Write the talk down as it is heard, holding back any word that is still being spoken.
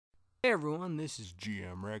Hey everyone, this is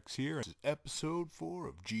GM Rex here. This is episode 4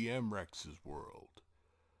 of GM Rex's World.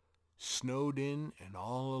 Snowed in and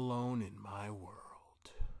all alone in my world.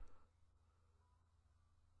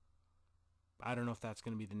 I don't know if that's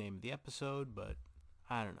going to be the name of the episode, but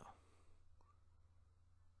I don't know.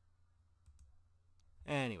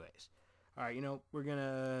 Anyways, alright, we're going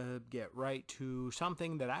to get right to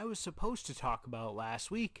something that I was supposed to talk about last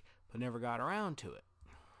week, but never got around to it.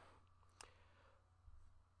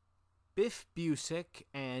 Biff Busick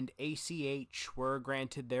and ACH were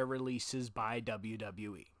granted their releases by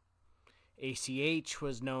WWE. ACH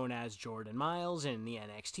was known as Jordan Miles in the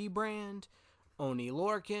NXT brand.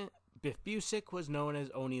 Biff Busick was known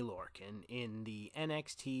as Oni Lorcan in the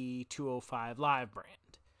NXT 205 Live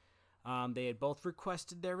brand. They had both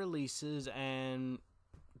requested their releases and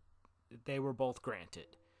they were both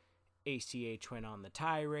granted. ACH went on the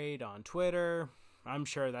tirade on Twitter. I'm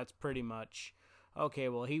sure that's pretty much, okay,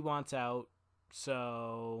 well, he wants out,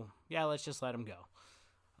 so yeah, let's just let him go.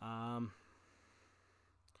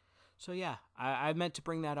 So yeah, I meant to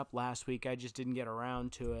bring that up last week. I just didn't get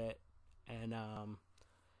around to it, and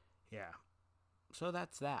yeah. So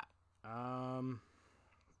that's that.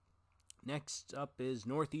 Next up is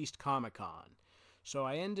Northeast Comic Con. So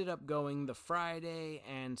I ended up going the Friday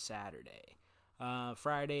and Saturday.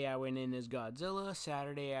 Friday I went in as Godzilla.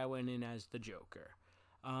 Saturday I went in as the Joker.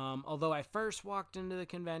 Although I first walked into the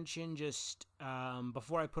convention just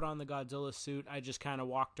before I put on the Godzilla suit, I just kind of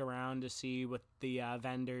walked around to see what the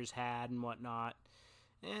vendors had and whatnot.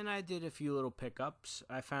 And I did a few little pickups.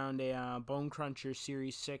 I found a Bone Cruncher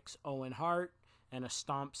Series 6 Owen Hart and a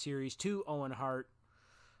Stomp Series 2 Owen Hart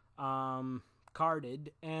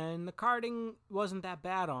carded. And the carding wasn't that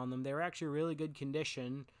bad on them. They were actually really good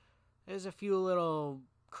condition. There's a few little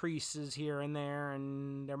creases here and there,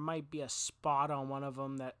 and there might be a spot on one of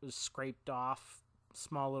them that was scraped off,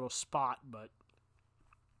 small little spot, but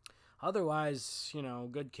otherwise,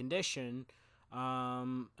 good condition.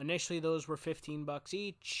 Initially those were $15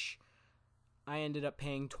 each. I ended up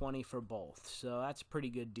paying $20 for both, so that's a pretty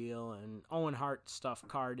good deal. And Owen Hart stuff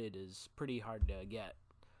carded is pretty hard to get.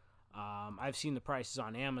 I've seen the prices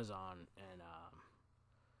on Amazon, and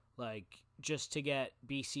just to get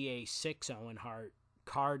BCA 6 Owen Hart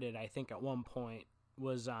carded, I think at one point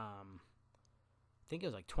was I think it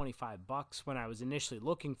was like $25 when I was initially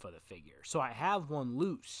looking for the figure. So I have one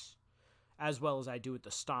loose, as well as I do with the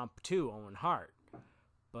Stomp 2 Owen Hart.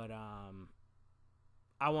 But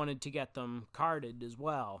I wanted to get them carded as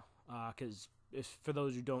well, because for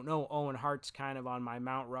those who don't know, Owen Hart's kind of on my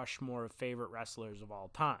Mount Rushmore of favorite wrestlers of all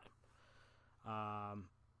time.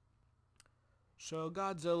 So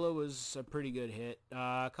Godzilla was a pretty good hit.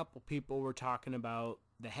 A couple people were talking about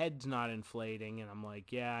the head's not inflating, and I'm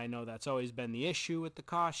like, yeah, I know that's always been the issue with the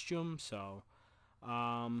costume. So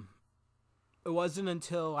it wasn't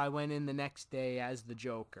until I went in the next day as the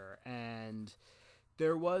Joker, and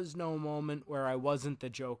there was no moment where I wasn't the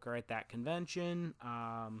Joker at that convention.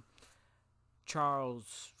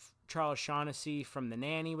 Charles Shaughnessy from The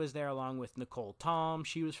Nanny was there, along with Nicole Tom.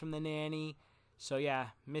 She was from The Nanny. So yeah,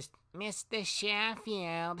 Mr.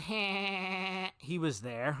 Sheffield, he was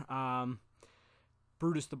there.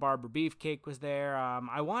 Brutus the Barber Beefcake was there.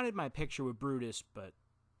 I wanted my picture with Brutus, but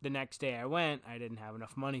the next day I went, I didn't have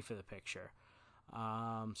enough money for the picture. So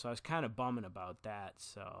I was kind of bumming about that.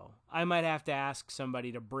 So I might have to ask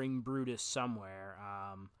somebody to bring Brutus somewhere.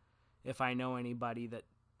 If I know anybody that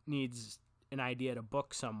needs an idea to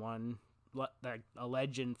book someone, like a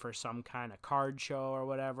legend for some kind of card show or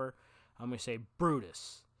whatever, I'm going to say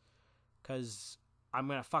Brutus, because I'm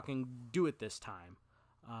going to fucking do it this time.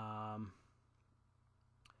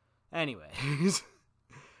 Anyways,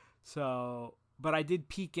 but I did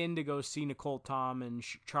peek in to go see Nicole Tom and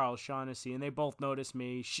Charles Shaughnessy, and they both noticed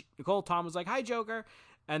me. Nicole Tom was like, "Hi, Joker,"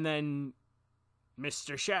 and then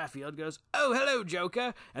Mr. Sheffield goes, "Oh, hello,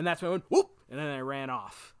 Joker," and that's when I went, whoop, and then I ran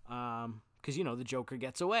off, because, the Joker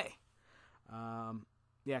gets away.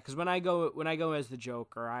 Yeah, because when I go as the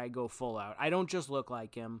Joker, I go full out. I don't just look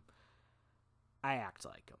like him. I act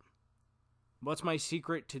like him. What's my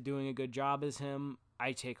secret to doing a good job as him?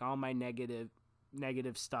 I take all my negative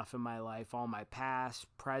stuff in my life, all my past,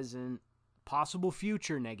 present, possible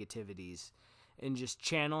future negativities, and just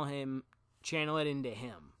channel it into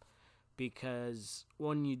him. Because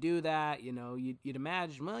when you do that, you'd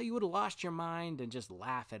imagine, well, you would have lost your mind and just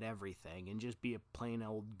laugh at everything and just be a plain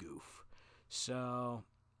old goof. So,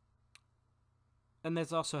 and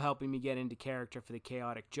that's also helping me get into character for the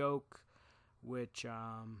Chaotic Joke, which,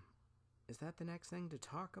 is that the next thing to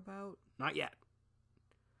talk about? Not yet.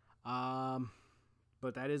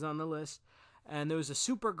 But that is on the list. and there was a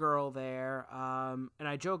Supergirl there, and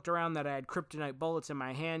I joked around that I had kryptonite bullets in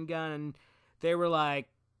my handgun, and they were like,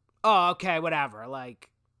 oh, okay, whatever. Like,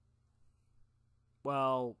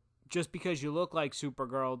 well, just because you look like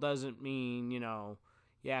Supergirl doesn't mean, you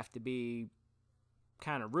have to be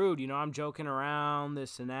kind of rude. I'm joking around,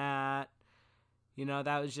 this and that.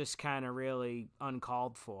 That was just kind of really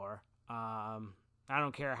uncalled for. I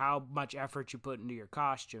don't care how much effort you put into your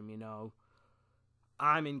costume,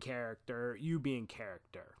 I'm in character, you be in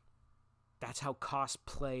character. That's how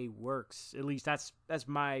cosplay works. At least that's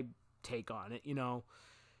my take on it,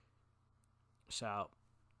 So,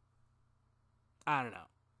 I don't know.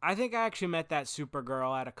 I think I actually met that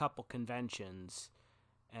Supergirl at a couple conventions.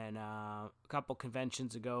 And a couple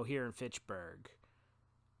conventions ago here in Fitchburg.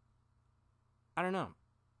 I don't know.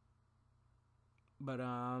 But,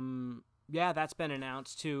 yeah, that's been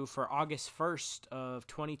announced, too, for August 1st of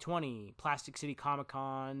 2020. Plastic City Comic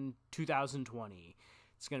Con 2020.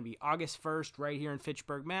 It's going to be August 1st right here in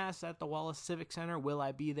Fitchburg, Mass. At the Wallace Civic Center. Will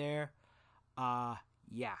I be there?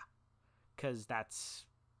 Yeah. Because that's...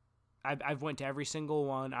 I've went to every single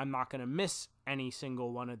one. I'm not going to miss any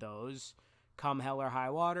single one of those. Come hell or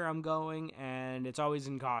high water, I'm going. And it's always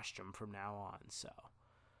in costume from now on, so...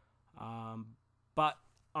 But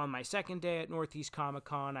on my second day at Northeast Comic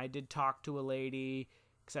Con, I did talk to a lady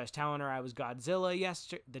because I was telling her I was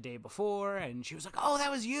Godzilla the day before, and she was like, "Oh,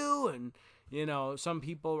 that was you!" And some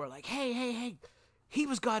people were like, "Hey, he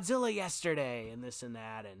was Godzilla yesterday," and this and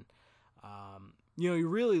that, and you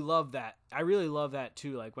really love that. I really love that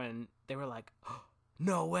too. Like when they were like, oh,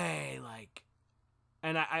 "No way!" Like,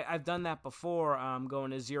 and I've done that before.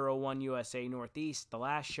 Going to 01 USA Northeast, the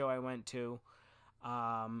last show I went to.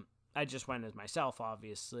 I just went as myself,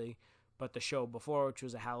 obviously, but the show before, which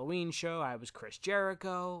was a Halloween show, I was Chris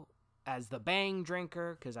Jericho as the Bang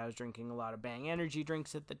drinker, because I was drinking a lot of Bang energy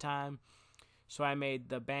drinks at the time, so I made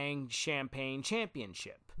the Bang Champagne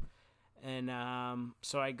Championship, and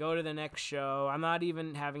so I go to the next show. I'm not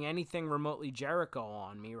even having anything remotely Jericho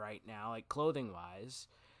on me right now, like clothing-wise,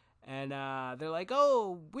 and they're like,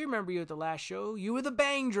 "Oh, we remember you at the last show, you were the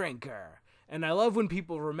Bang drinker," and I love when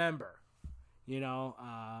people remember.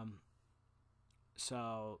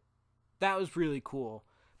 So that was really cool.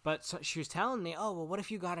 But so she was telling me, oh, well, what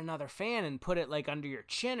if you got another fan and put it like under your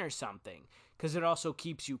chin or something? Because it also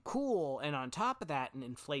keeps you cool, and on top of that, it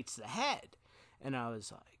inflates the head. And I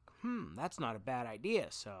was like, that's not a bad idea.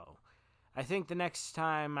 So I think the next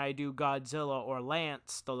time I do Godzilla or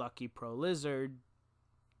Lance, the Lucky Pro Lizard,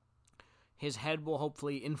 his head will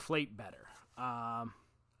hopefully inflate better. Because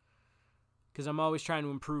I'm always trying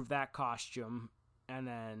to improve that costume. And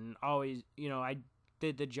then always, I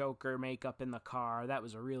did the Joker makeup in the car. That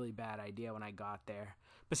was a really bad idea when I got there.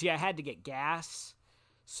 But see, I had to get gas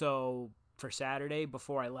for Saturday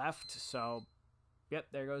before I left. So, yep,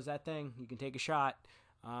 there goes that thing. You can take a shot.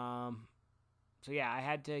 So, yeah, I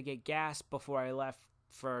had to get gas before I left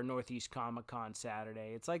for Northeast Comic Con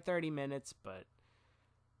Saturday. It's like 30 minutes, but...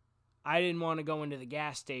 I didn't want to go into the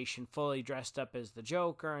gas station fully dressed up as the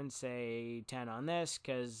Joker and say 10 on this,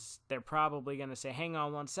 because they're probably going to say, hang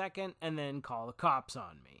on 1 second, and then call the cops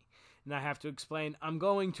on me. And I have to explain, I'm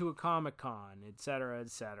going to a Comic-Con, etc.,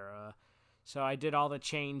 etc. So I did all the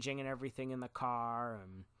changing and everything in the car,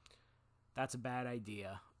 and that's a bad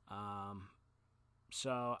idea.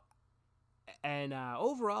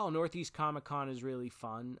 Overall, Northeast Comic Con is really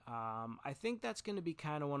fun. I think that's going to be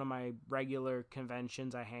kind of one of my regular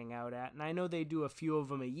conventions I hang out at. And I know they do a few of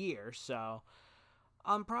them a year, so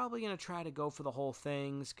I'm probably going to try to go for the whole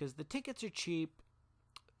things because the tickets are cheap,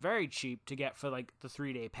 very cheap to get for like the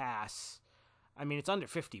 3-day pass. I mean, it's under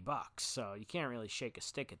 $50, so you can't really shake a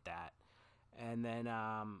stick at that. And then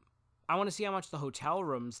I want to see how much the hotel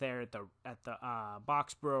rooms there at the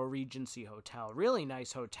Boxborough Regency Hotel. Really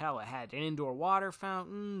nice hotel. It had an indoor water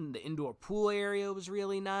fountain. The indoor pool area was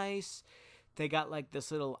really nice. They got like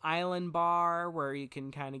this little island bar where you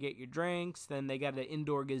can kind of get your drinks. Then they got an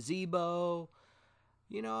indoor gazebo.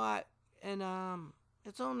 It's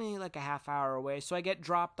only like a half hour away. So I get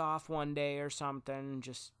dropped off one day or something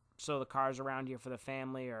just so the car's around here for the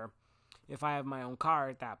family. Or if I have my own car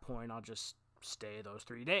at that point, I'll just stay those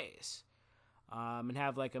 3 days and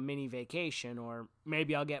have like a mini vacation, or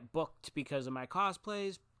maybe I'll get booked because of my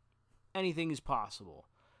cosplays. Anything is possible.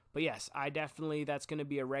 But yes, that's going to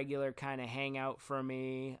be a regular kind of hangout for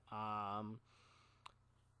me.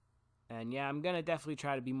 And yeah, I'm going to definitely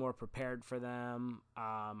try to be more prepared for them.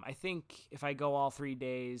 I think if I go all 3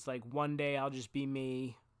 days, like one day I'll just be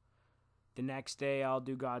me. The next day I'll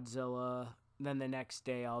do Godzilla. Then the next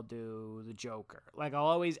day I'll do the Joker. Like, I'll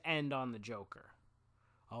always end on the Joker.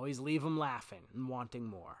 Always leave them laughing and wanting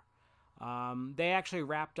more. They actually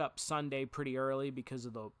wrapped up Sunday pretty early because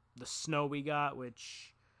of the snow we got,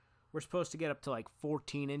 which we're supposed to get up to like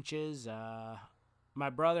 14 inches. My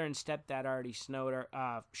brother and stepdad already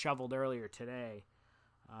shoveled earlier today.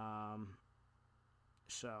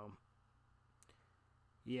 So,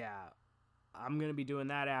 yeah, I'm going to be doing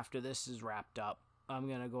that after this is wrapped up. I'm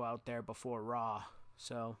going to go out there before Raw.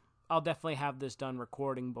 So, I'll definitely have this done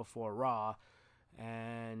recording before Raw.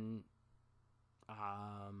 And,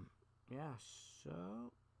 yeah, so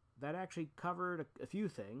that actually covered a few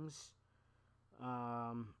things.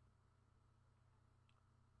 I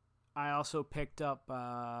also picked up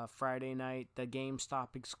Friday night the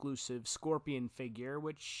GameStop exclusive Scorpion figure,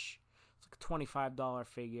 which is like a $25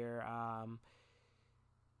 figure.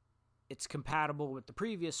 It's compatible with the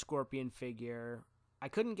previous Scorpion figure. I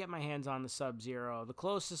couldn't get my hands on the Sub-Zero. The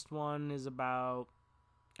closest one is about,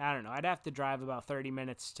 I don't know, I'd have to drive about 30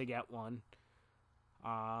 minutes to get one.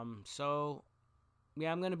 So,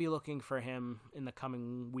 yeah, I'm going to be looking for him in the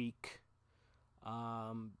coming week.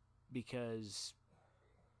 Because,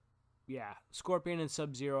 yeah, Scorpion and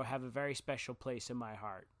Sub-Zero have a very special place in my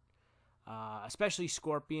heart. Especially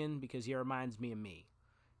Scorpion, because he reminds me of me.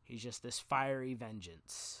 He's just this fiery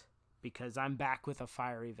vengeance. Because I'm back with a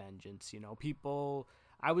fiery vengeance. You know,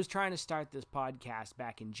 I was trying to start this podcast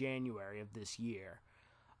back in January of this year.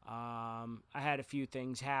 I had a few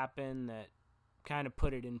things happen that kind of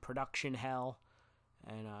put it in production hell.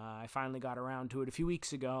 And I finally got around to it a few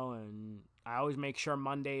weeks ago. And I always make sure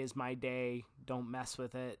Monday is my day. Don't mess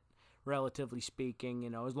with it, relatively speaking. You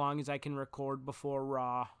know, as long as I can record before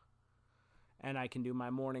Raw and I can do my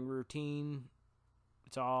morning routine,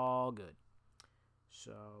 it's all good.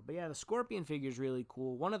 So, but yeah, the Scorpion figure is really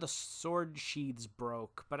cool. One of the sword sheaths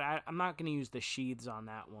broke, but I'm not going to use the sheaths on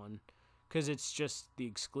that one because it's just the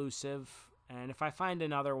exclusive. And if I find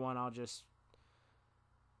another one, I'll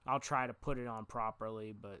try to put it on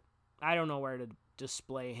properly, but I don't know where to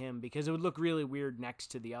display him because it would look really weird next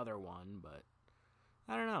to the other one, but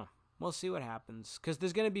I don't know. We'll see what happens because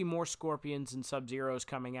there's going to be more Scorpions and Sub-Zeros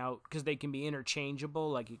coming out because they can be interchangeable.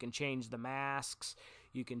 Like you can change the masks,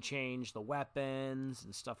 you can change the weapons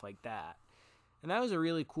and stuff like that. And that was a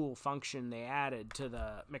really cool function they added to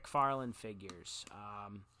the McFarlane figures.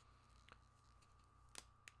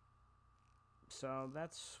 So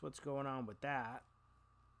that's what's going on with that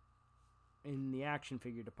in the action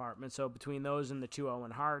figure department. So between those and the 2 Owen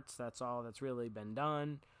Harts, that's all that's really been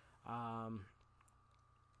done.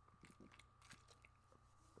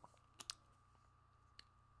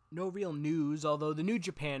 No real news, although the New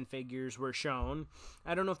Japan figures were shown.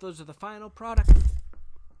 I don't know if those are the final product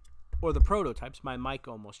or the prototypes. My mic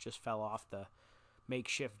almost just fell off the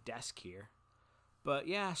makeshift desk here. But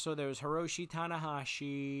yeah, so there's Hiroshi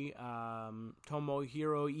Tanahashi,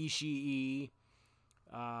 Tomohiro Ishii,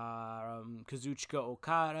 Kazuchika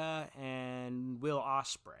Okada, and Will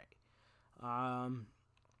Ospreay.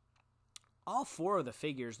 All 4 of the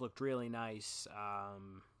figures looked really nice.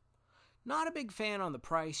 Not a big fan on the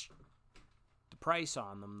price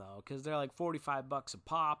on them though, because they're like $45 a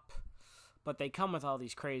pop, but they come with all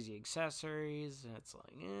these crazy accessories, and it's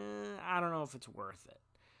like, I don't know if it's worth it.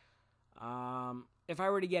 If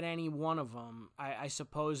I were to get any one of them, I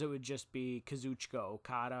suppose it would just be Kazuchika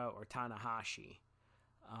Okada or Tanahashi.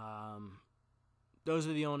 Those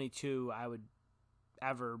are the only 2 I would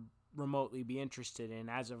ever remotely be interested in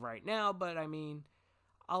as of right now, but I mean,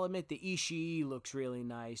 I'll admit the Ishii looks really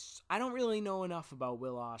nice. I don't really know enough about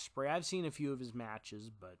Will Ospreay. I've seen a few of his matches,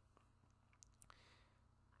 but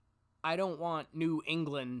I don't want New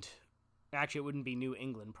England. Actually, it wouldn't be New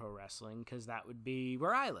England Pro Wrestling because that would be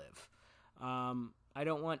where I live. I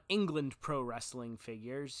don't want England Pro Wrestling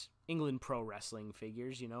figures. You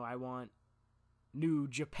know, I want New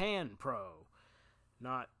Japan Pro,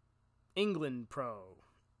 not England Pro.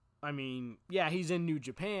 I mean, yeah, he's in New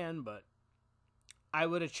Japan, but I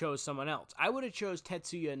would have chose someone else. I would have chose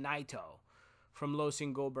Tetsuya Naito from Los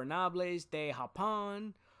Ingobernables de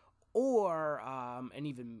Japón, or an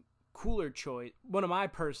even cooler choice. One of my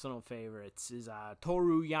personal favorites is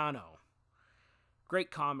Toru Yano.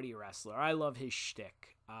 Great comedy wrestler. I love his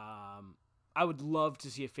shtick. I would love to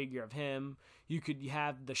see a figure of him. You could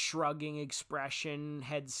have the shrugging expression,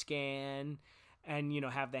 head scan, and, you know,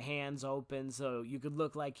 have the hands open so you could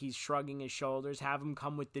look like he's shrugging his shoulders. Have him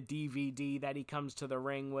come with the DVD that he comes to the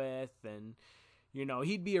ring with, and, you know,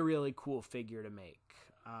 he'd be a really cool figure to make.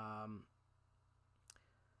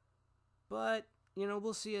 But, you know,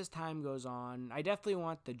 we'll see as time goes on. I definitely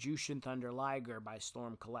want the Jushin Thunder Liger by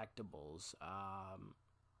Storm Collectibles.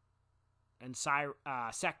 And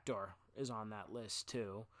Sector is on that list,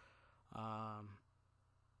 too.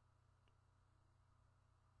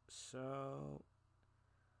 So,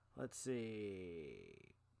 let's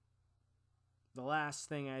see. The last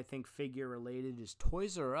thing I think figure related is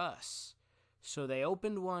Toys R Us. So they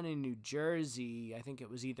opened one in New Jersey. I think it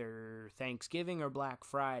was either Thanksgiving or Black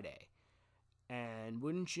Friday. And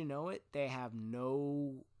wouldn't you know it, they had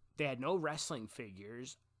no wrestling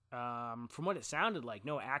figures. From what it sounded like,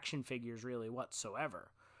 no action figures really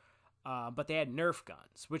whatsoever. But they had Nerf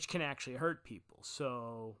guns, which can actually hurt people.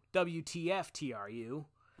 So WTF TRU.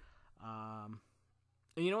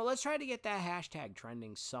 And you know what? Let's try to get that hashtag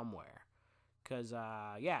trending somewhere. Because,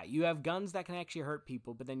 yeah, you have guns that can actually hurt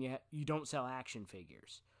people, but then you don't sell action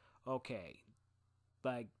figures. Okay.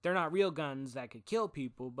 Like, they're not real guns that could kill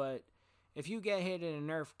people, but if you get hit in a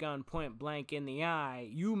Nerf gun point blank in the eye,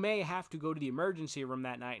 you may have to go to the emergency room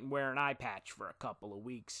that night and wear an eye patch for a couple of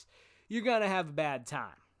weeks. You're going to have a bad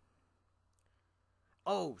time.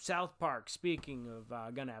 Oh, South Park, speaking of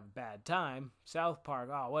gonna have a bad time, South Park,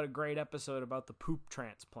 oh, what a great episode about the poop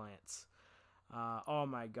transplants. Oh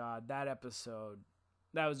my god, that episode,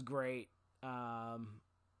 that was great. That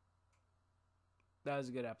was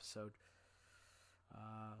a good episode.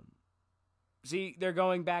 See, they're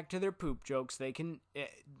going back to their poop jokes.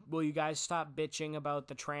 Will you guys stop bitching about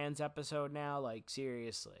the trans episode now? Like,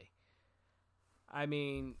 seriously. I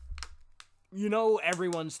mean, you know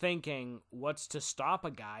everyone's thinking, what's to stop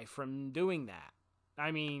a guy from doing that?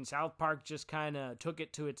 I mean, South Park just kind of took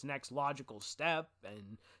it to its next logical step,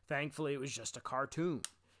 and thankfully it was just a cartoon.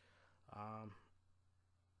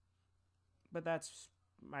 But that's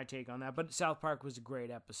my take on that. But South Park was a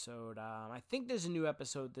great episode. I think there's a new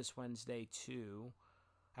episode this Wednesday, too.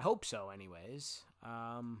 I hope so, anyways.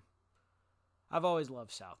 I've always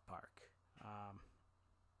loved South Park.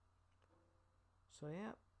 So,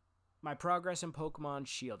 yeah. My progress in Pokemon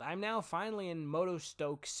Shield. I'm now finally in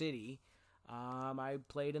Motostoke City. I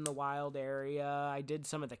played in the wild area. I did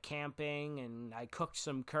some of the camping, and I cooked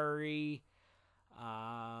some curry.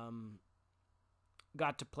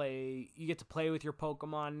 Got to play. You get to play with your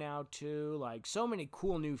Pokemon now too. Like, so many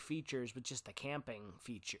cool new features with just the camping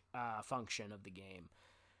feature function of the game,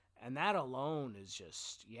 and that alone is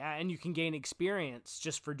just, yeah. And you can gain experience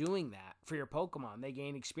just for doing that for your Pokemon. They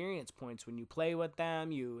gain experience points when you play with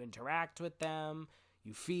them. You interact with them.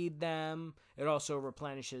 You feed them. It also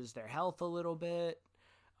replenishes their health a little bit.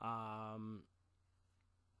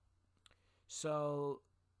 So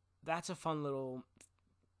that's a fun little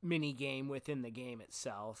mini game within the game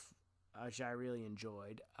itself, which I really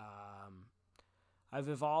enjoyed. I've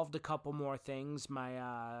evolved a couple more things. My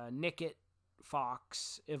Nickit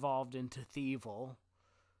fox evolved into Thievul,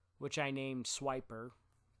 which I named Swiper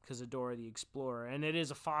because of Dora the Explorer. And it is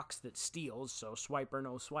a fox that steals, so Swiper,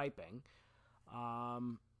 no swiping.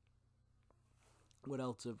 What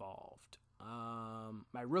else evolved?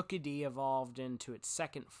 My Rookidee evolved into its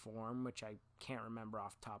second form, which I can't remember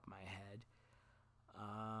off the top of my head.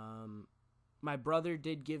 My brother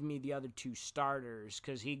did give me the other two starters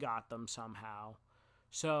because he got them somehow.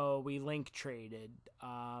 So we link traded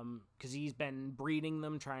because he's been breeding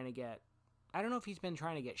them, trying to get... I don't know if he's been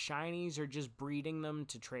trying to get shinies or just breeding them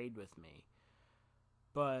to trade with me.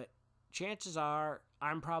 But chances are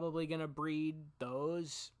I'm probably going to breed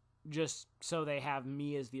those just so they have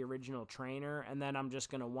me as the original trainer. And then I'm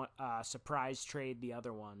just going to surprise trade the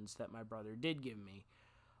other ones that my brother did give me.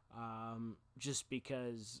 Just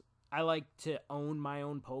because I like to own my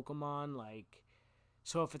own Pokemon. Like,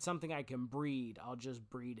 so if it's something I can breed, I'll just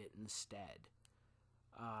breed it instead.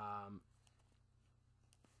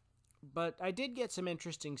 But I did get some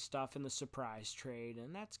interesting stuff in the surprise trade,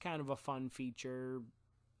 and that's kind of a fun feature,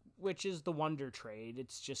 which is the Wonder Trade.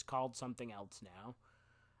 It's just called something else now.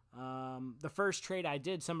 The first trade I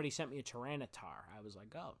did, somebody sent me a Tyranitar. I was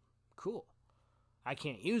like, oh, cool. I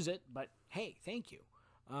can't use it, but hey, thank you.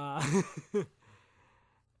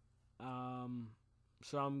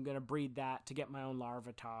 So I'm going to breed that to get my own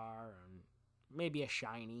Larvitar and maybe a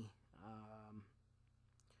shiny.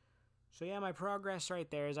 So yeah, my progress right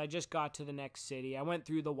there is I just got to the next city. I went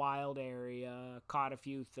through the wild area, caught a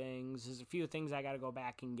few things. There's a few things I got to go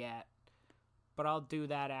back and get. But I'll do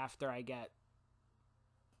that after I get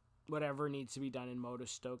whatever needs to be done in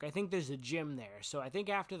Motostoke. I think there's a gym there. So I think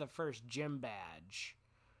after the first gym badge,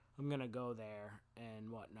 I'm going to go there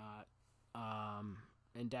and whatnot.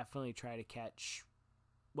 And definitely try to catch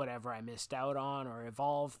whatever I missed out on or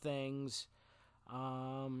evolve things.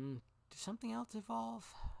 Did something else evolve?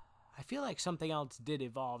 I feel like something else did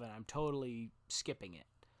evolve and I'm totally skipping it.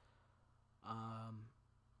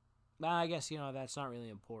 I guess, that's not really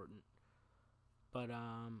important. But,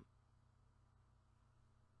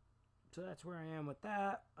 so that's where I am with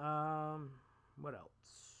that. What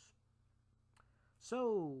else?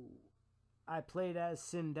 So, I played as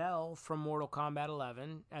Sindel from Mortal Kombat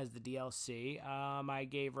 11 as the DLC. I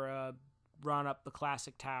gave her a run up the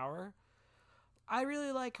classic tower. I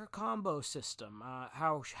really like her combo system,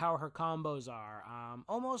 how her combos are.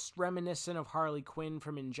 Almost reminiscent of Harley Quinn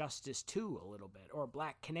from Injustice 2 a little bit, or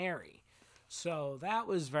Black Canary. So that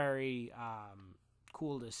was very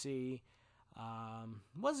cool to see.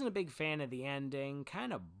 Wasn't a big fan of the ending,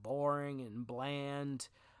 kind of boring and bland.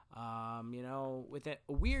 With a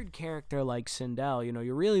weird character like Sindel,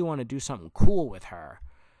 you really want to do something cool with her.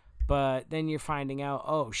 But then you're finding out,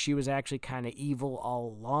 oh, she was actually kind of evil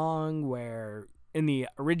all along, where in the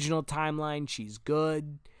original timeline, she's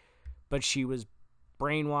good, but she was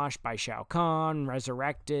brainwashed by Shao Kahn,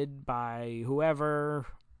 resurrected by whoever,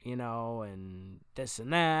 and this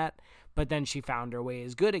and that. But then she found her way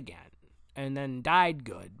as good again, and then died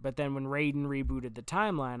good. But then when Raiden rebooted the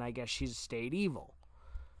timeline, I guess she stayed evil.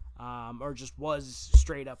 Or just was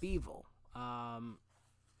straight up evil.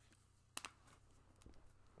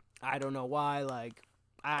 I don't know why,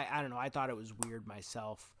 I don't know, I thought it was weird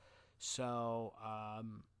myself. So,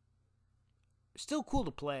 still cool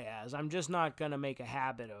to play as. I'm just not going to make a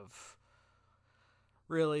habit of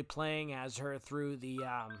really playing as her through the,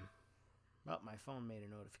 my phone made a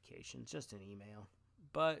notification. It's just an email.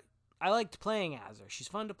 But I liked playing as her. She's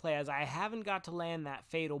fun to play as. I haven't got to land that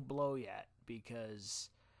fatal blow yet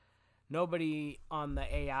because nobody on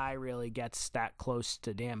the AI really gets that close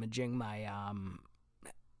to damaging my,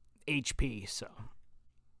 HP, so.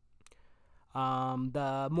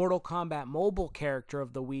 The Mortal Kombat mobile character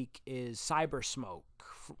of the week is Cyber Smoke.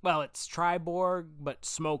 Well, it's Triborg, but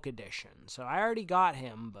Smoke Edition. So I already got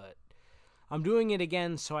him, but I'm doing it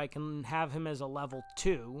again so I can have him as a level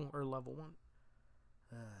 2 or level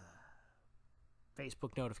 1.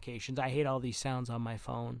 Facebook notifications. I hate all these sounds on my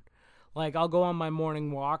phone. Like, I'll go on my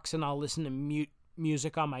morning walks and I'll listen to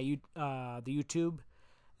music on my the YouTube,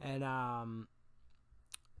 and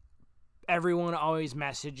everyone always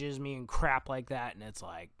messages me and crap like that, and it's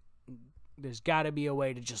like, there's got to be a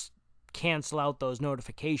way to just cancel out those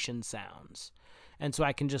notification sounds, and so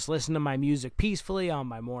I can just listen to my music peacefully on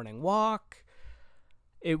my morning walk.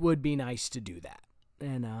 It would be nice to do that,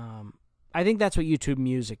 and I think that's what YouTube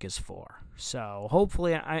Music is for. So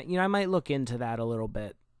hopefully, I might look into that a little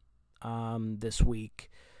bit this week,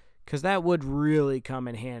 because that would really come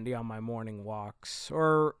in handy on my morning walks,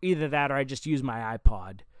 or either that or I just use my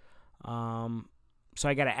iPod. So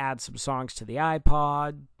I got to add some songs to the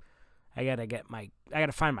iPod. I got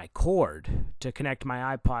to find my cord to connect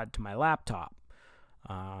my iPod to my laptop.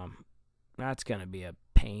 That's going to be a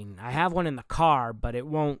pain. I have one in the car, but it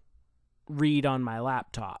won't read on my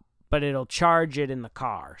laptop, but it'll charge it in the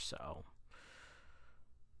car. So,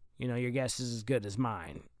 your guess is as good as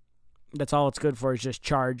mine. That's all it's good for, is just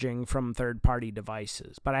charging from third-party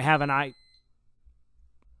devices. But I have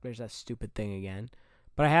there's that stupid thing again.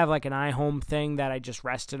 But I have like an iHome thing that I just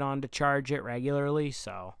rested on to charge it regularly,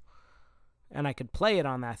 so. And I could play it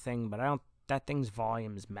on that thing, but that thing's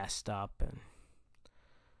volume is messed up and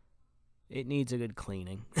it needs a good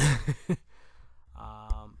cleaning.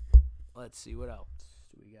 Let's see, what else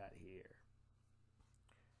do we got here?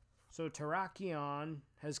 So Terrakion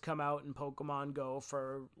has come out in Pokemon Go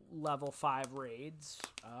for level 5 raids.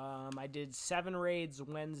 I did 7 raids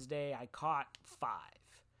Wednesday. I caught 5.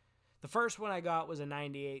 The first one I got was a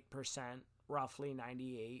 98%, roughly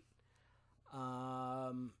 98.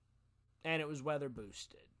 And it was weather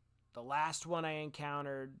boosted. The last one I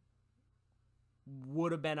encountered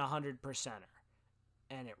would have been a 100%er,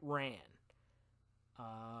 and it ran.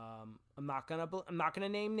 I'm not gonna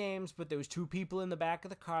name names, but there was 2 people in the back of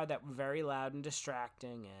the car that were very loud and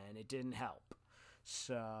distracting, and it didn't help.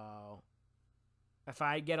 So if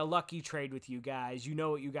I get a lucky trade with you guys, you know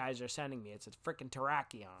what you guys are sending me. It's a freaking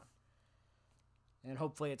Terrakion. And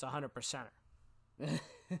hopefully it's a 100%er.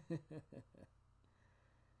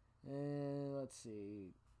 Let's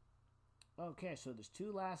see. Okay, so there's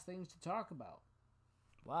 2 last things to talk about.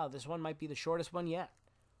 Wow, this one might be the shortest one yet.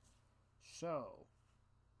 So,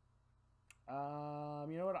 you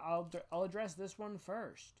know what? I'll address this one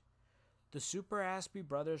first. The Super Aspie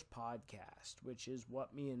Brothers podcast, which is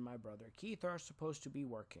what me and my brother Keith are supposed to be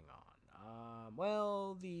working on.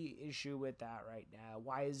 Well, the issue with that right now,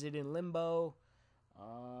 why is it in limbo?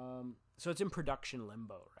 So it's in production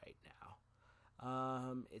limbo right now.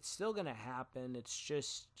 It's still going to happen. It's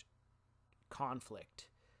just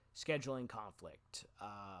scheduling conflict.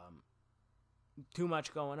 Too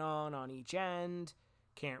much going on each end.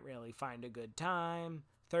 Can't really find a good time.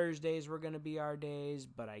 Thursdays were going to be our days,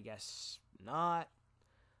 but I guess not.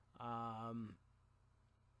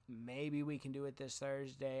 maybe we can do it this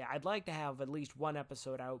Thursday. I'd like to have at least one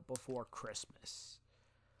episode out before Christmas.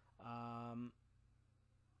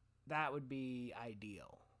 That would be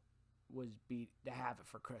ideal, would be to have it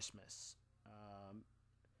for Christmas.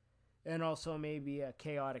 And also maybe a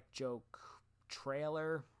Chaotic Joke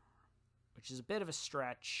trailer, which is a bit of a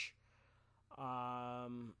stretch. I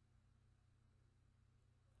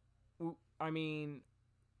mean,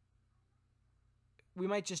 we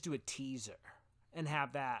might just do a teaser and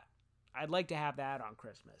have that. I'd like to have that on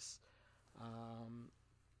Christmas.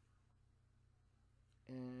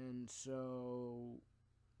 And so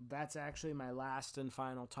that's actually my last and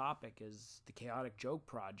final topic, is the Chaotic Joke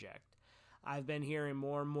Project. I've been hearing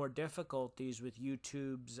more and more difficulties with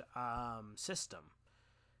YouTube's system.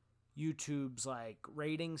 YouTube's like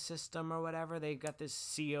rating system or whatever. They got this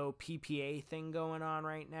COPPA thing going on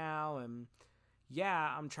right now, and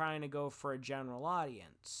yeah, I'm trying to go for a general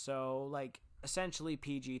audience. So like essentially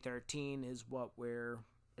PG-13 is what we're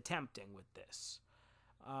attempting with this.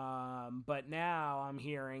 But now I'm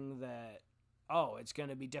hearing that, it's going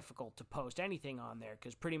to be difficult to post anything on there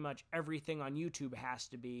because pretty much everything on YouTube has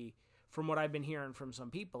to be, from what I've been hearing from some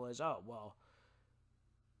people, is,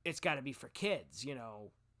 it's got to be for kids,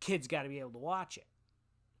 kids got to be able to watch it.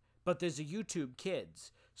 But there's a YouTube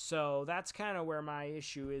Kids, so that's kind of where my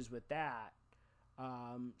issue is with that.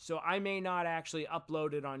 So I may not actually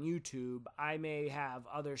upload it on YouTube. I may have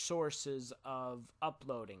other sources of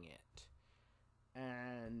uploading it.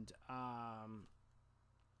 And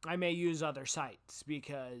I may use other sites,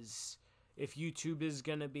 because if YouTube is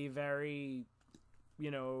going to be very,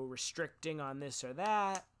 restricting on this or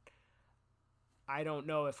that, I don't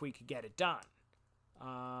know if we could get it done.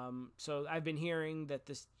 So I've been hearing that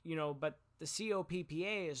this, but the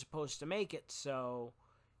COPPA is supposed to make it so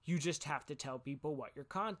you just have to tell people what your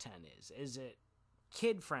content is. Is it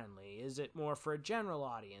kid friendly? Is it more for a general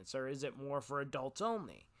audience, or is it more for adults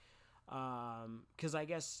only? Because I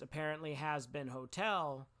guess apparently Has Been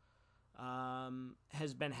Hotel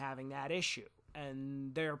has been having that issue,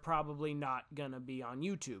 and they're probably not gonna be on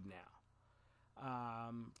YouTube now.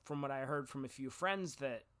 From what I heard from a few friends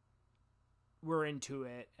that were into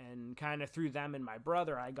it, and kind of through them and my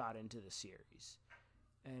brother, I got into the series.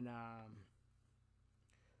 And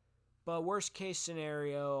but worst case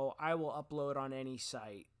scenario, I will upload on any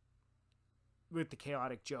site with the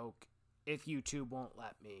Chaotic Joke if YouTube won't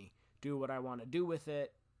let me do what I want to do with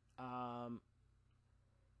it.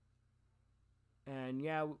 And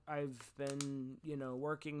yeah, I've been,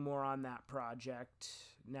 working more on that project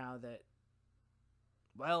now that,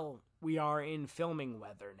 we are in filming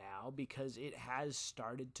weather now, because it has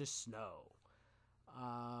started to snow.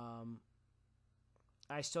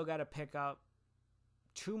 I still got to pick up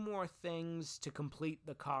 2 more things to complete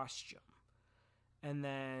the costume, and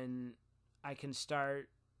then I can start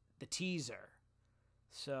the teaser.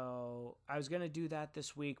 So I was going to do that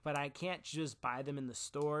this week, but I can't just buy them in the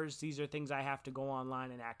stores. These are things I have to go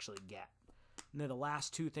online and actually get. And they're the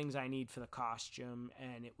last 2 things I need for the costume,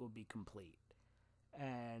 and it will be complete.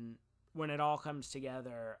 And when it all comes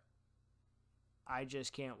together, I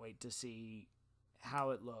just can't wait to see how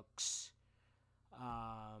it looks.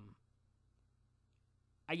 I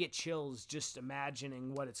get chills just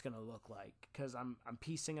imagining what it's going to look like, because I'm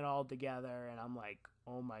piecing it all together, and I'm like,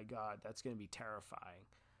 oh my God, that's going to be terrifying.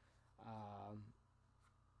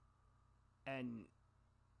 And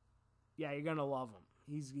yeah, you're going to love him.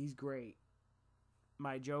 He's great.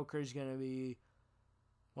 My Joker's going to be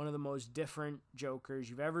one of the most different Jokers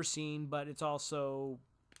you've ever seen, but it's also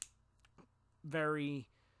very,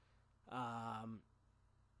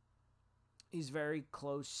 he's very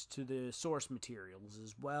close to the source materials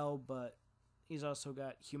as well, but he's also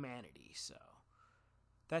got humanity, so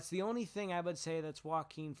that's the only thing I would say that's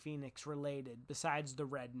Joaquin Phoenix related, besides the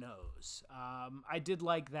red nose. I did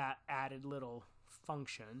like that added little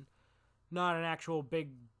function. Not an actual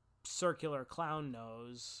big circular clown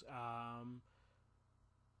nose.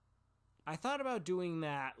 I thought about doing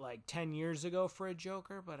that like 10 years ago for a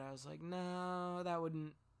Joker, but I was like, no, that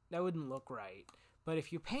wouldn't look right. But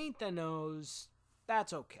if you paint the nose,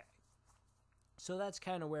 that's okay. So that's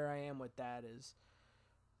kind of where I am with that, is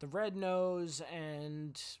the red nose,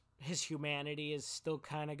 and his humanity is still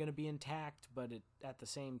kind of going to be intact, but at the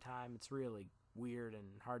same time, it's really weird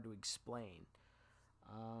and hard to explain.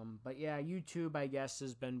 But yeah, YouTube, I guess,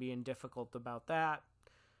 has been being difficult about that.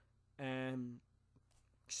 And,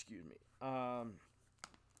 excuse me. I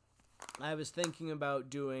was thinking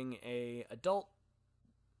about doing a adult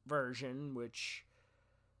version, which,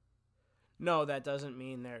 no, that doesn't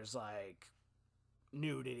mean there's like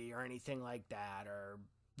nudity or anything like that, or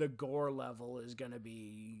the gore level is going to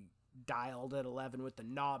be dialed at 11 with the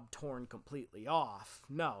knob torn completely off.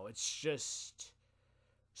 No, it's just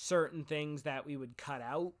certain things that we would cut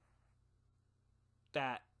out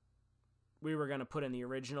that we were going to put in the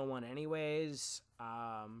original one anyways.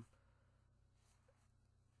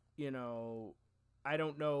 I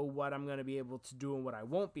don't know what I'm going to be able to do and what I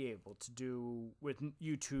won't be able to do with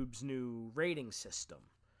YouTube's new rating system.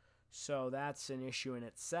 So that's an issue in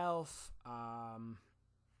itself.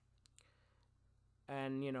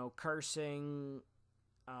 And, cursing.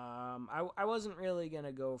 I wasn't really going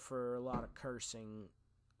to go for a lot of cursing.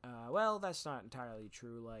 Well, that's not entirely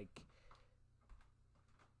true. Like,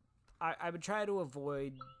 I would try to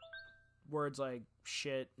avoid words like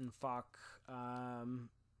shit and fuck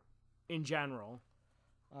in general.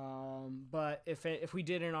 But if we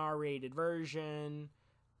did an R-rated version,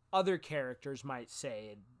 other characters might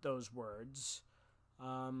say those words.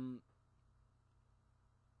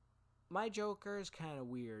 My Joker is kind of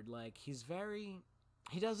weird. Like, he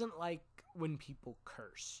doesn't like when people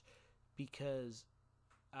curse because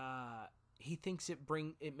he thinks it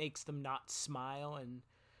makes them not smile. And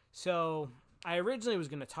so I originally was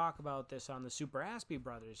going to talk about this on the Super Aspie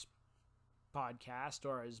Brothers podcast,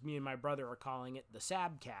 or as me and my brother are calling it, the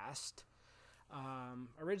Sabcast.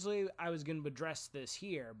 Originally I was going to address this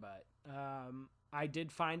here, but I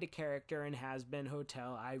did find a character in Has-Been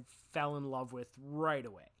Hotel I fell in love with right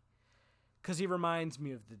away, because he reminds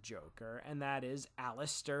me of the Joker, and that is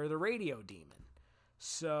Alistair the Radio Demon.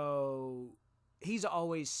 So he's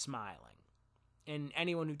always smiling, and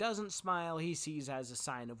anyone who doesn't smile he sees as a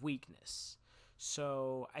sign of weakness.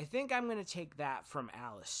 So I think I'm going to take that from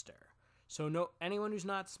Alistair. So anyone who's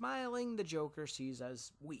not smiling, the Joker sees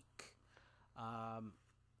as weak.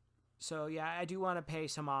 So yeah, I do want to pay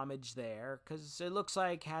some homage there, because it looks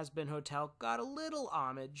like Has-Been Hotel got a little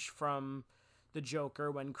homage from the Joker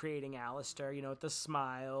when creating Alistair, with the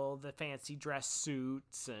smile, the fancy dress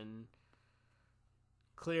suits, and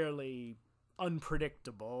clearly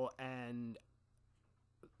unpredictable and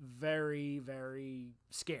very, very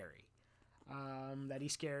scary. That he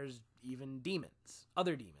scares even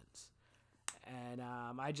other demons. And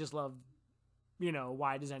I just love,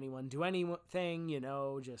 why does anyone do anything,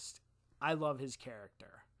 I love his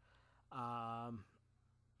character.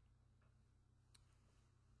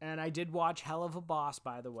 And I did watch Hell of a Boss,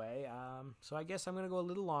 by the way, so I guess I'm going to go a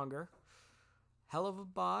little longer. Hell of a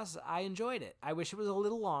Boss, I enjoyed it. I wish it was a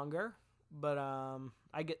little longer, but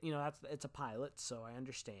I get, it's a pilot, so I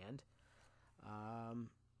understand.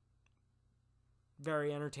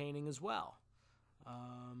 Very entertaining as well.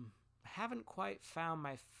 Haven't quite found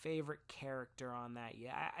my favorite character on that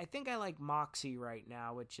yet. I think I like Moxie right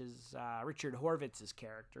now, which is Richard Horvitz's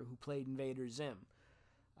character who played Invader Zim.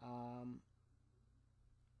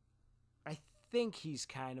 I think he's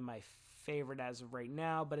kind of my favorite as of right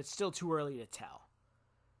now, but it's still too early to tell.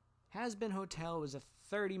 Has-Been Hotel was a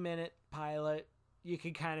 30-minute pilot you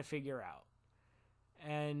could kind of figure out.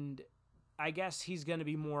 And I guess he's going to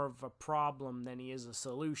be more of a problem than he is a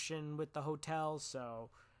solution with the hotel, so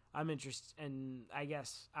I'm interested, and I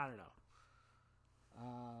guess, I don't know.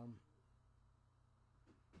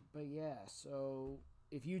 But yeah, so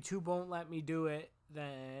if YouTube won't let me do it,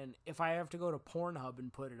 then if I have to go to Pornhub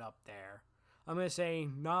and put it up there, I'm going to say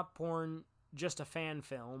not porn, just a fan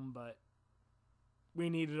film, but we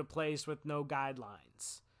needed a place with no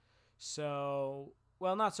guidelines. So,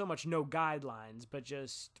 well, not so much no guidelines, but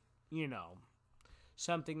just,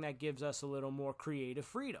 something that gives us a little more creative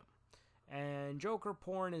freedom. And Joker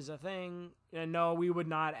porn is a thing. And no, we would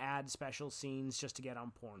not add special scenes just to get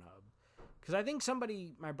on Pornhub. Because I think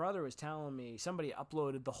my brother was telling me, somebody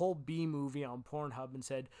uploaded the whole B movie on Pornhub and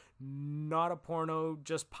said, not a porno,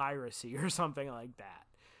 just piracy or something like that.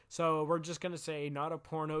 So we're just going to say, not a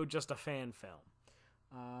porno, just a fan film.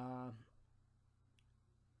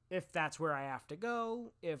 If that's where I have to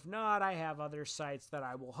go. If not, I have other sites that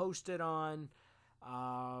I will host it on.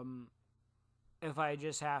 If I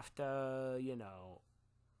just have to,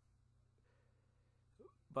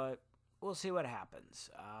 but we'll see what happens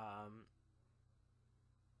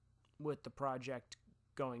with the project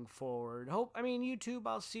going forward. YouTube,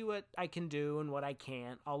 I'll see what I can do and what I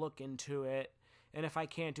can't. I'll look into it. And if I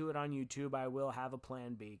can't do it on YouTube, I will have a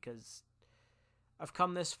plan B, because I've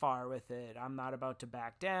come this far with it. I'm not about to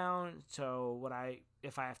back down. So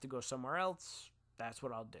if I have to go somewhere else, that's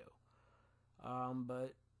what I'll do.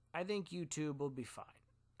 But I think YouTube will be fine.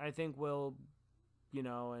 I think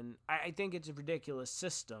and I think it's a ridiculous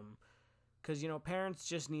system, because, parents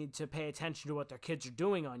just need to pay attention to what their kids are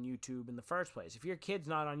doing on YouTube in the first place. If your kid's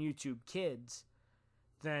not on YouTube Kids,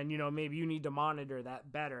 then, maybe you need to monitor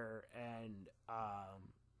that better and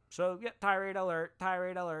So, yeah, tirade alert,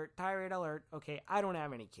 tirade alert, tirade alert. Okay, I don't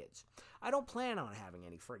have any kids. I don't plan on having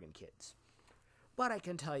any friggin' kids. But I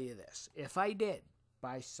can tell you this. If I did,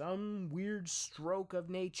 by some weird stroke of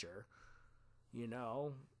nature, you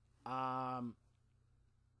know, I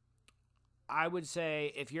would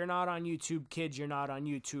say if you're not on YouTube, kids, you're not on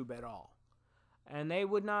YouTube at all. And they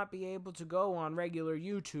would not be able to go on regular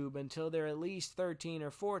YouTube until they're at least 13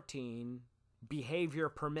 or 14, behavior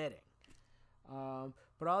permitting.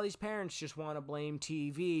 But all these parents just want to blame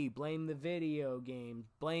TV, blame the video games,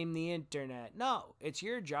 blame the internet. No, it's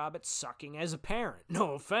your job at sucking as a parent.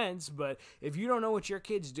 No offense, but if you don't know what your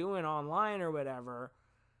kid's doing online or whatever,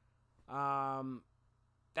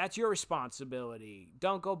 that's your responsibility.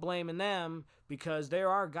 Don't go blaming them, because there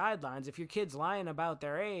are guidelines. If your kid's lying about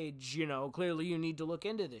their age, clearly you need to look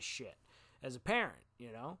into this shit as a parent,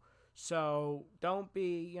 So don't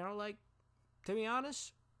be, to be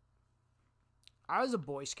honest, I was a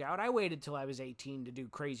Boy Scout. I waited till I was 18 to do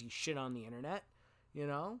crazy shit on the internet,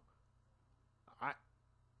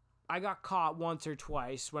 I got caught once or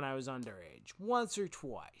twice when I was underage. Once or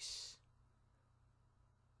twice.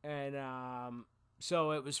 And,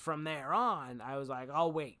 so it was from there on, I was like,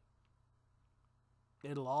 I'll wait.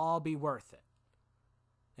 It'll all be worth it.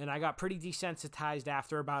 And I got pretty desensitized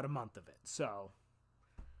after about a month of it. So,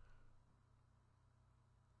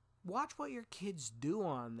 watch what your kids do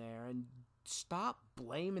on there and stop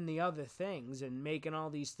blaming the other things and making all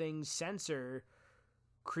these things censor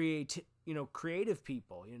creative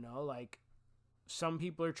people, like some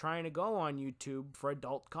people are trying to go on YouTube for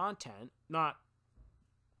adult content, not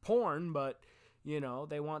porn, but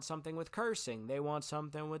they want something with cursing. They want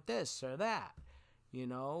something with this or that,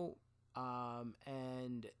 and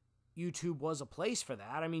YouTube was a place for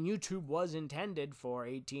that. I mean, YouTube was intended for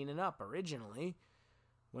 18 and up originally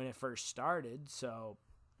when it first started. So,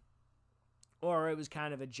 or it was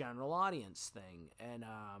kind of a general audience thing. And,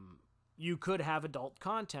 you could have adult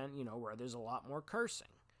content, where there's a lot more cursing.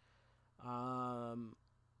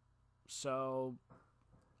 So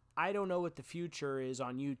I don't know what the future is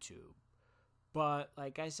on YouTube. But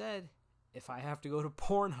like I said, if I have to go to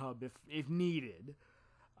Pornhub if needed,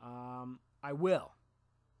 I will.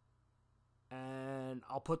 And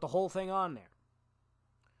I'll put the whole thing on there.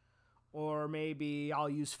 Or maybe I'll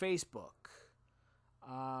use Facebook.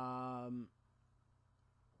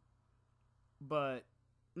 But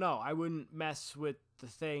no, I wouldn't mess with the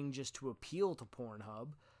thing just to appeal to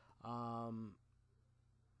Pornhub.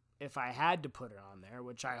 If I had to put it on there,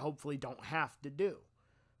 which I hopefully don't have to do.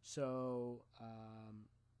 So,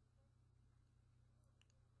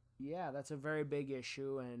 yeah, that's a very big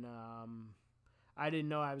issue, and I didn't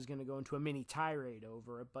know I was going to go into a mini tirade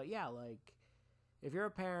over it, but yeah, like, if you're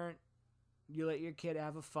a parent, you let your kid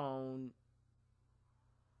have a phone,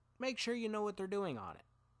 make sure you know what they're doing on it.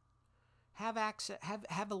 Have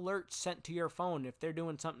alerts sent to your phone if they're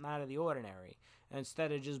doing something out of the ordinary,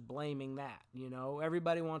 instead of just blaming that,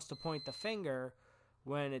 Everybody wants to point the finger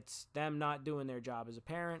when it's them not doing their job as a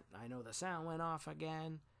parent. I know the sound went off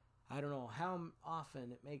again. I don't know how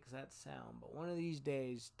often it makes that sound, but one of these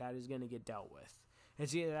days that is going to get dealt with.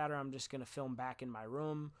 It's either that or I'm just going to film back in my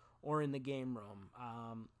room or in the game room,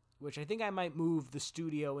 which I think I might move the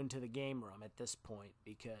studio into the game room at this point,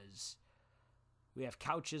 because we have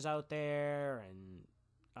couches out there and,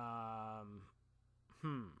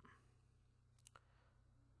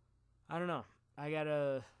 I don't know. I got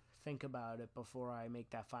to think about it before I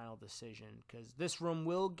make that final decision, because this room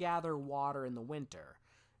will gather water in the winter.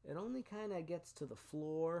 It only kind of gets to the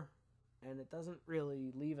floor, and it doesn't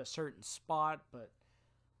really leave a certain spot, but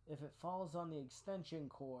if it falls on the extension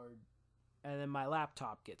cord, and then my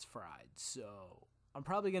laptop gets fried. So I'm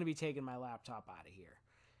probably going to be taking my laptop out of here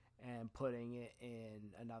and putting it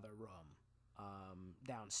in another room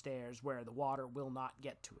downstairs where the water will not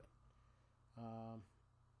get to it.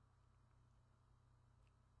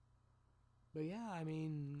 But yeah, I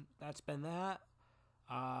mean, that's been that.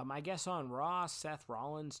 I guess on Raw, Seth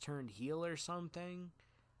Rollins turned heel or something.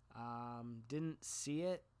 Didn't see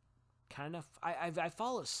it. Kind of. I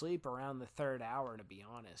fall asleep around the third hour, to be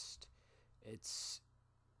honest. It's,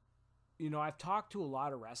 I've talked to a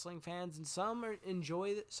lot of wrestling fans, and some are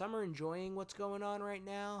enjoying what's going on right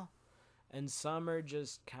now, and some are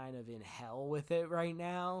just kind of in hell with it right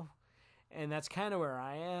now. And that's kind of where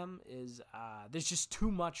I am, is there's just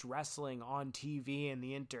too much wrestling on TV and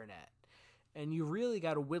the internet. And you really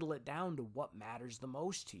got to whittle it down to what matters the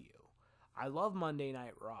most to you. I love Monday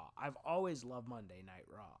Night Raw. I've always loved Monday Night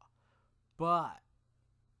Raw. But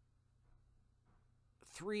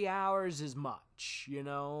 3 hours is much,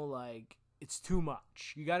 like, it's too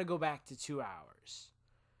much. You got to go back to 2 hours.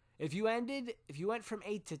 If you went from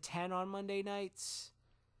 8 to 10 on Monday nights,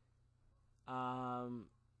 that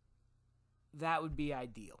would be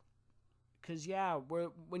ideal. Because, yeah,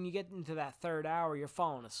 when you get into that third hour, you're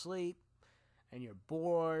falling asleep, and you're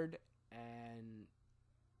bored, and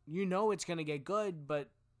you know it's going to get good, but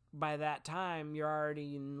by that time, you're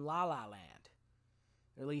already in La La Land.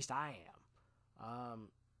 Or at least I am.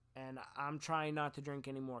 And I'm trying not to drink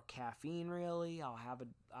any more caffeine, really. I'll have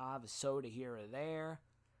a soda here or there.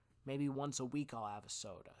 Maybe once a week I'll have a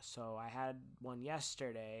soda. So I had one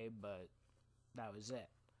yesterday, but that was it.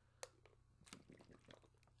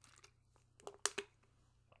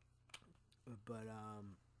 But,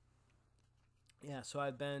 yeah, so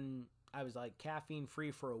I was like caffeine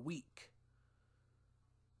free for a week.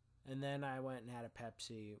 And then I went and had a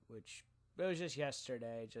Pepsi, which it was just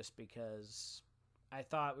yesterday, just because I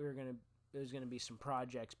thought there was gonna be some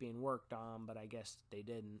projects being worked on, but I guess they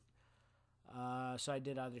didn't. So I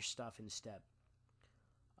did other stuff instead.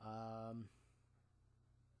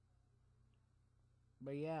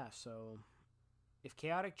 But yeah, so if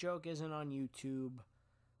Chaotic Joke isn't on YouTube,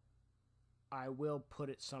 I will put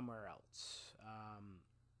it somewhere else.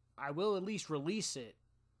 I will at least release it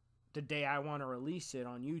the day I want to release it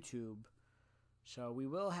on YouTube. So we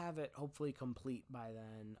will have it hopefully complete by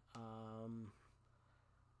then.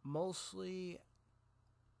 Mostly,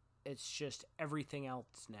 it's just everything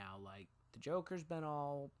else now. Like, the Joker's been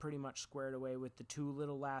all pretty much squared away with the 2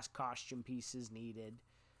 little last costume pieces needed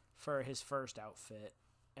for his first outfit.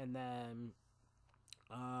 And then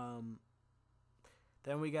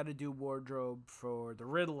we got to do wardrobe for the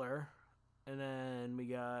Riddler. And then we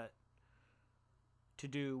got to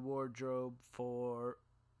do wardrobe for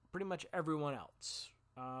pretty much everyone else.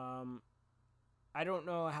 I don't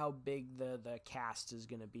know how big the cast is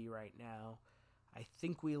going to be right now. I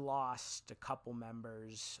think we lost a couple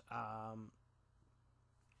members.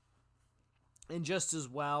 And just as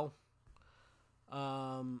well,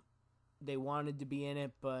 they wanted to be in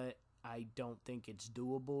it, but I don't think it's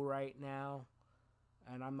doable right now.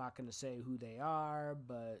 And I'm not going to say who they are,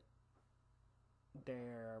 but they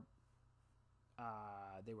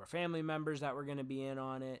were family members that were going to be in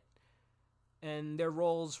on it. And their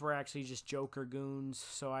roles were actually just Joker goons,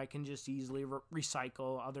 so I can just easily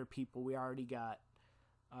recycle other people we already got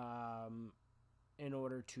in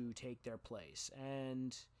order to take their place.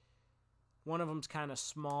 And one of them's kind of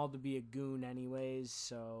small to be a goon anyways,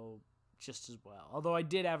 so just as well. Although I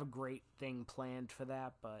did have a great thing planned for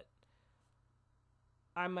that, but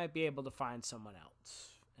I might be able to find someone else.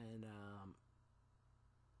 And,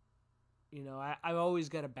 I've always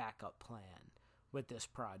got a backup plan with this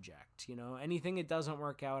project. Anything that doesn't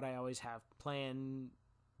work out, I always have plan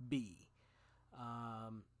B.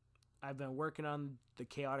 I've been working on the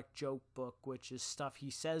Chaotic Joke book, which is stuff he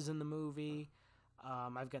says in the movie.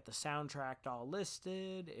 I've got the soundtrack all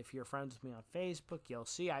listed. If you're friends with me on Facebook, you'll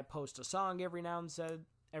see I post a song every now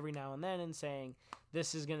and then and saying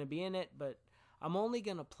this is going to be in it, but I'm only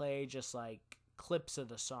going to play just like clips of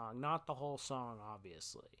the song, not the whole song,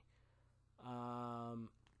 obviously.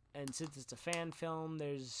 And since it's a fan film,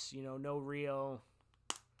 there's, no real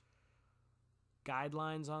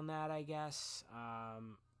guidelines on that, I guess.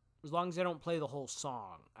 As long as I don't play the whole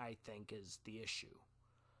song, I think is the issue.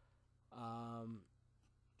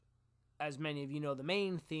 As many of you know, the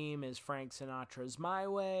main theme is Frank Sinatra's My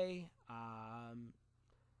Way.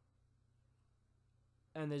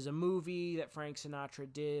 And there's a movie that Frank Sinatra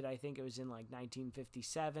did, I think it was in like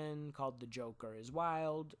 1957, called The Joker is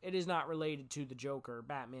Wild. It is not related to the Joker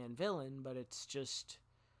Batman villain, but it's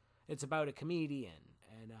about a comedian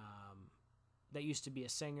and that used to be a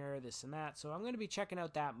singer, this and that. So I'm going to be checking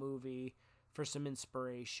out that movie for some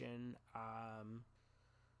inspiration.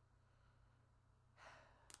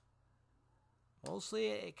 Mostly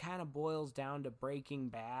it kind of boils down to Breaking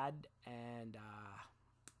Bad, and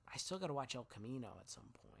I still got to watch El Camino at some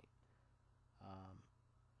point.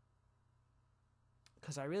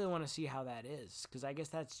 Because I really want to see how that is. Because I guess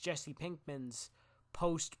that's Jesse Pinkman's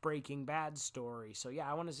post-Breaking Bad story. So yeah,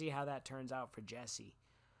 I want to see how that turns out for Jesse.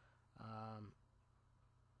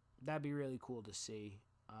 That'd be really cool to see.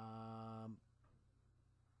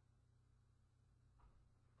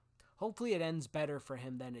 Hopefully it ends better for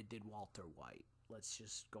him than it did Walter White. Let's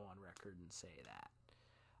just go on record and say that.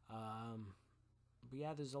 But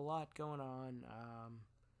yeah, there's a lot going on.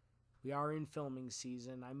 We are in filming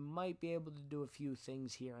season. I might be able to do a few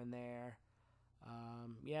things here and there.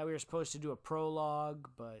 Yeah, we were supposed to do a prologue,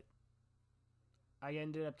 but I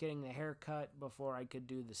ended up getting the haircut before I could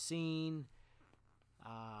do the scene.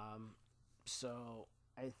 So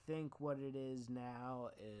I think what it is now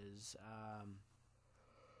is...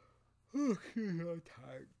 I'm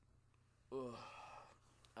tired. Ugh.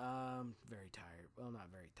 Very tired. Well, not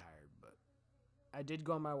very tired, but I did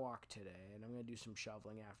go on my walk today, and I'm going to do some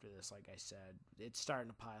shoveling after this, like I said. It's starting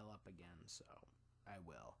to pile up again, so I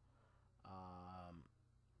will.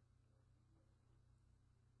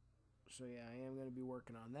 So yeah, I am going to be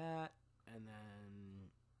working on that, and then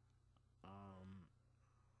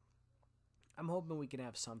I'm hoping we can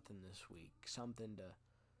have something this week, something to,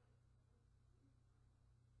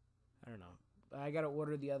 I don't know. I got to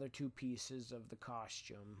order the other 2 pieces of the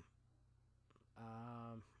costume.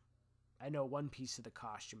 I know one piece of the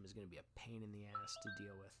costume is going to be a pain in the ass to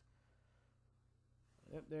deal with.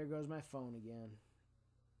 Yep, there goes my phone again.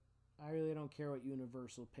 I really don't care what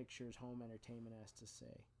Universal Pictures Home Entertainment has to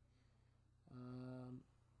say.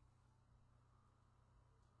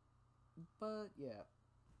 But yeah,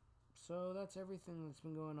 so that's everything that's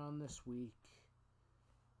been going on this week.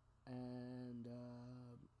 And,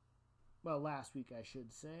 well, last week I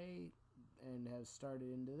should say, and has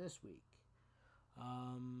started into this week.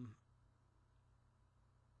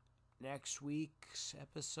 Next week's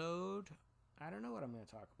episode, I don't know what I'm going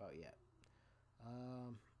to talk about yet.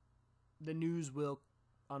 The news will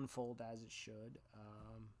unfold as it should.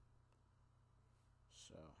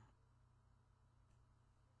 So,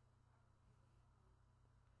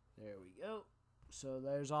 there we go. So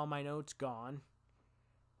there's all my notes gone.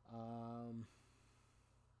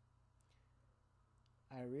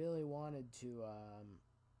 I really wanted to,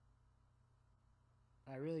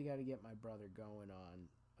 I really got to get my brother going on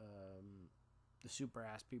the Super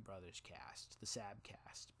Aspie Brothers cast, the Sab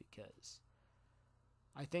cast, because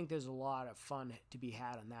I think there's a lot of fun to be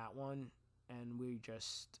had on that one, and we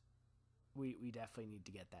definitely need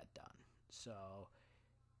to get that done. So,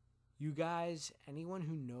 you guys, anyone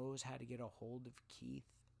who knows how to get a hold of Keith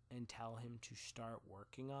and tell him to start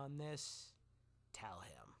working on this, tell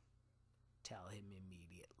him. Tell him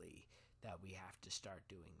immediately that we have to start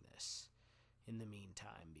doing this in the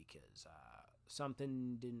meantime, because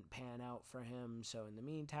something didn't pan out for him. So in the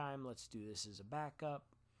meantime, let's do this as a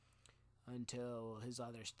backup until his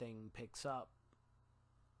other thing picks up,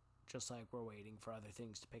 just like we're waiting for other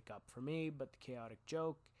things to pick up for me. But the Chaotic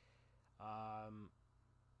Joke,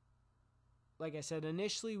 like I said,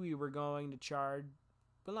 initially we were going to charge,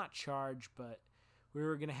 but we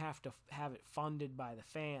were going to have it funded by the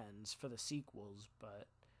fans for the sequels. But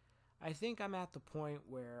I think I'm at the point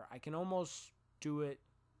where I can almost do it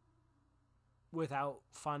without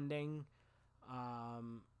funding,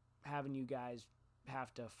 having you guys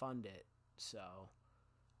have to fund it. So,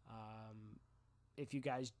 if you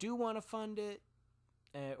guys do want to fund it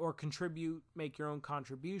or contribute, make your own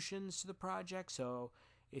contributions to the project. So,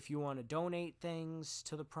 if you want to donate things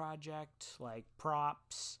to the project, like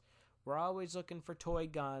props, we're always looking for toy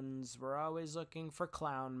guns. We're always looking for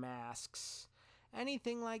clown masks.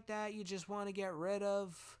 Anything like that you just want to get rid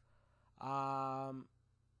of.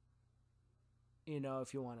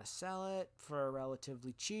 If you want to sell it for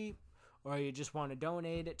relatively cheap, or you just want to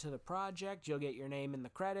donate it to the project, you'll get your name in the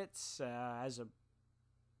credits I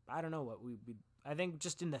don't know what I think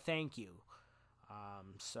just in the thank you.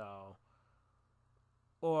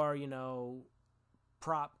 Or, we'll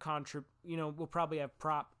probably have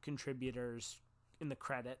prop contributors in the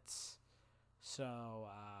credits. So,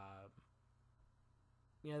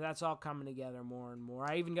 that's all coming together more and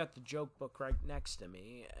more. I even got the joke book right next to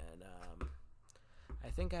me, and I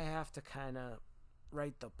think I have to kind of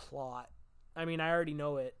write the plot. I mean, I already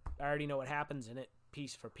know it. I already know what happens in it,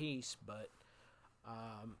 piece for piece, but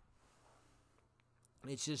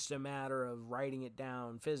it's just a matter of writing it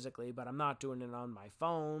down physically, but I'm not doing it on my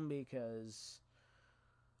phone because,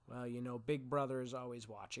 well, Big Brother is always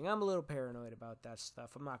watching. I'm a little paranoid about that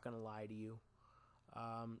stuff. I'm not going to lie to you.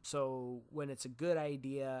 So when it's a good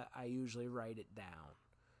idea, I usually write it down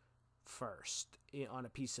first on a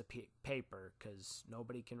piece of paper, because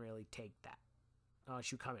nobody can really take that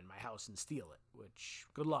unless you come in my house and steal it, which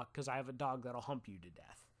good luck, because I have a dog that'll hump you to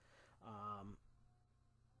death.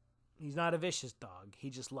 He's not a vicious dog. He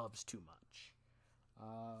just loves too much.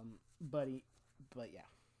 But yeah.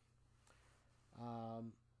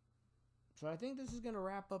 So I think this is going to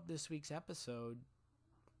wrap up this week's episode.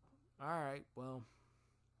 All right, well,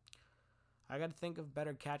 I got to think of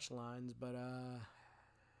better catch lines, but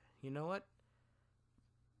you know what?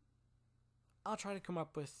 I'll try to come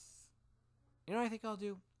up with, what I think I'll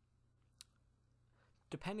do?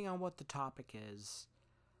 Depending on what the topic is,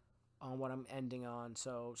 on what I'm ending on.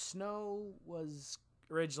 So snow was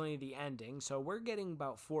originally the ending, so we're getting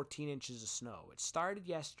about 14 inches of snow. It started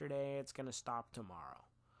yesterday. It's going to stop tomorrow.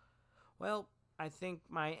 Well, I think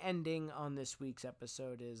my ending on this week's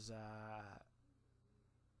episode is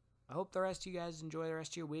I hope the rest of you guys enjoy the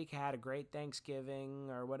rest of your week. Had a great Thanksgiving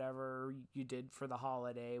or whatever you did for the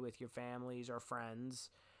holiday with your families or friends.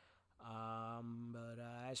 But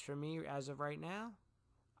as for me, as of right now,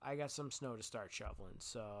 I got some snow to start shoveling.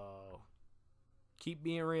 So keep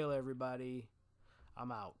being real, everybody.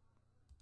 I'm out.